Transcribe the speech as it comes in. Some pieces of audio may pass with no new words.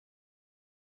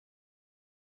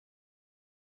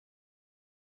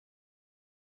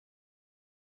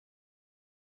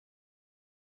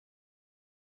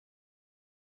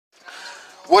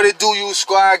What it do, you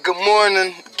squad? Good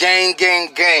morning. Gang,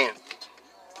 gang, gang.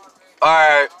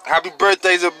 Alright, happy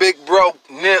birthday to big bro,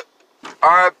 Nip.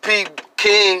 R.I.P.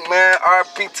 King, man.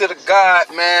 R.I.P. to the God,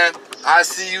 man. I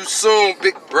see you soon,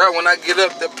 big bro. When I get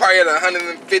up, they're probably at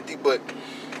 150, but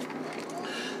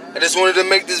I just wanted to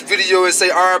make this video and say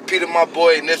R.I.P. to my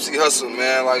boy Nipsey Hussle,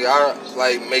 man.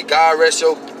 May God rest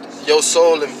your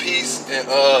soul in peace, and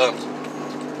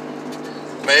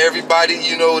may everybody,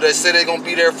 you know, that say they're gonna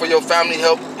be there for your family,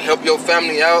 help your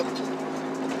family out.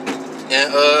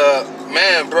 And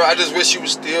man, bro, I just wish you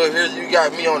was still here. You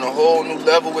got me on a whole new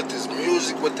level with this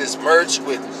music, with this merch,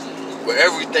 with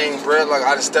everything, bro. Like,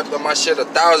 I just stepped on my shit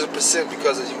 1000%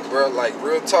 because of you, bro. Like,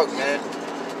 real talk, man.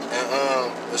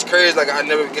 And it's crazy, like, I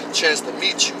never get a chance to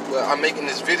meet you, but I'm making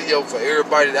this video for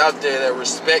everybody out there that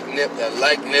respect Nip, that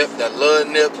like Nip, that love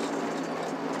Nip,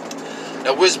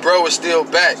 that wish bro was still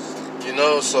back, you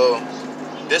know. So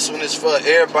this one is for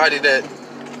everybody that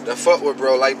fuck with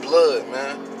bro like blood,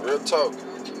 man. Real talk.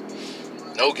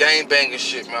 No gang banging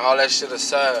shit, man. All that shit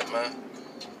aside, man.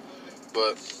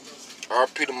 But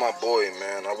RP to my boy,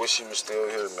 man. I wish he was still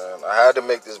here, man. I had to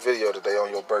make this video today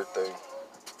on your birthday.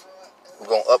 We're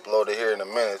gonna upload it here in a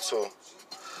minute too.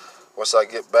 Once I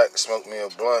get back, smoke me a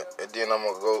blunt, and then I'm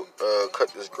gonna go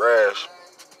cut this grass.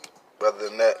 Other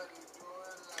than that,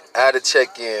 I had to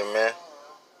check in, man.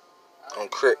 On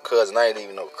Crip, cousin. I ain't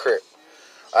even know Crip.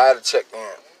 I had to check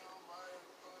in.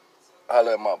 I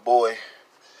let my boy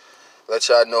let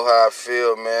y'all know how I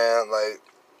feel, man. Like,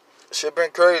 shit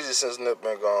been crazy since Nip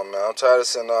been gone, man. I'm tired of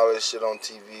seeing all this shit on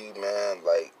TV, man.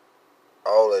 Like,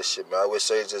 all that shit, man. I wish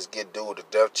they just get dude the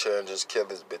death chair and just kill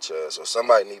his bitch ass. Or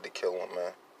somebody need to kill him,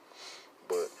 man.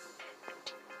 But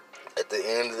at the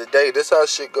end of the day, this how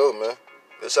shit go, man.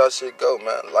 This how shit go,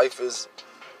 man. Life is,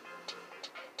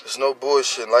 it's no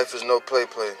bullshit. Life is no play.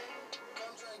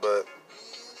 But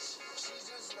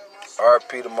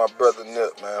R.I.P. to my brother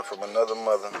Nip, man, from another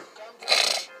mother.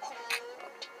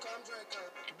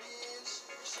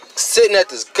 Sitting at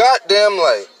this goddamn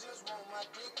light.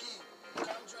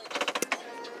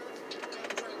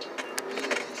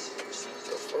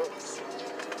 The fuck?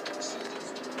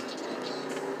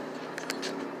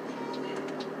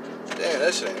 Damn,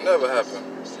 that shit ain't never happened.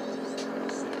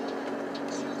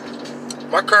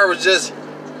 My car was just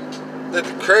the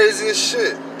craziest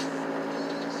shit.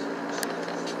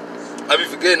 I be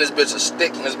forgetting this bitch a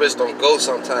stick and this bitch don't go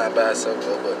sometime by itself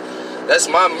though, but that's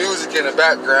my music in the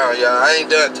background, y'all. I ain't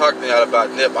done talking to y'all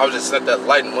about Nip. I was just at that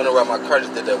light and went around my car,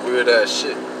 just did that weird ass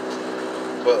shit.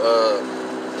 But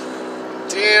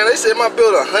damn, they said my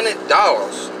bill $100.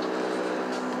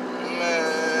 Man,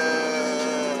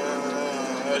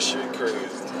 that shit crazy.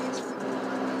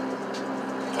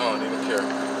 I don't even care.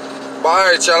 But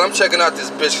alright, y'all, I'm checking out this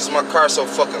bitch because my car's so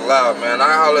fucking loud, man.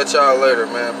 I'll holler at y'all later,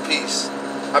 man. Peace.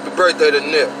 Happy birthday to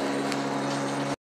Nip.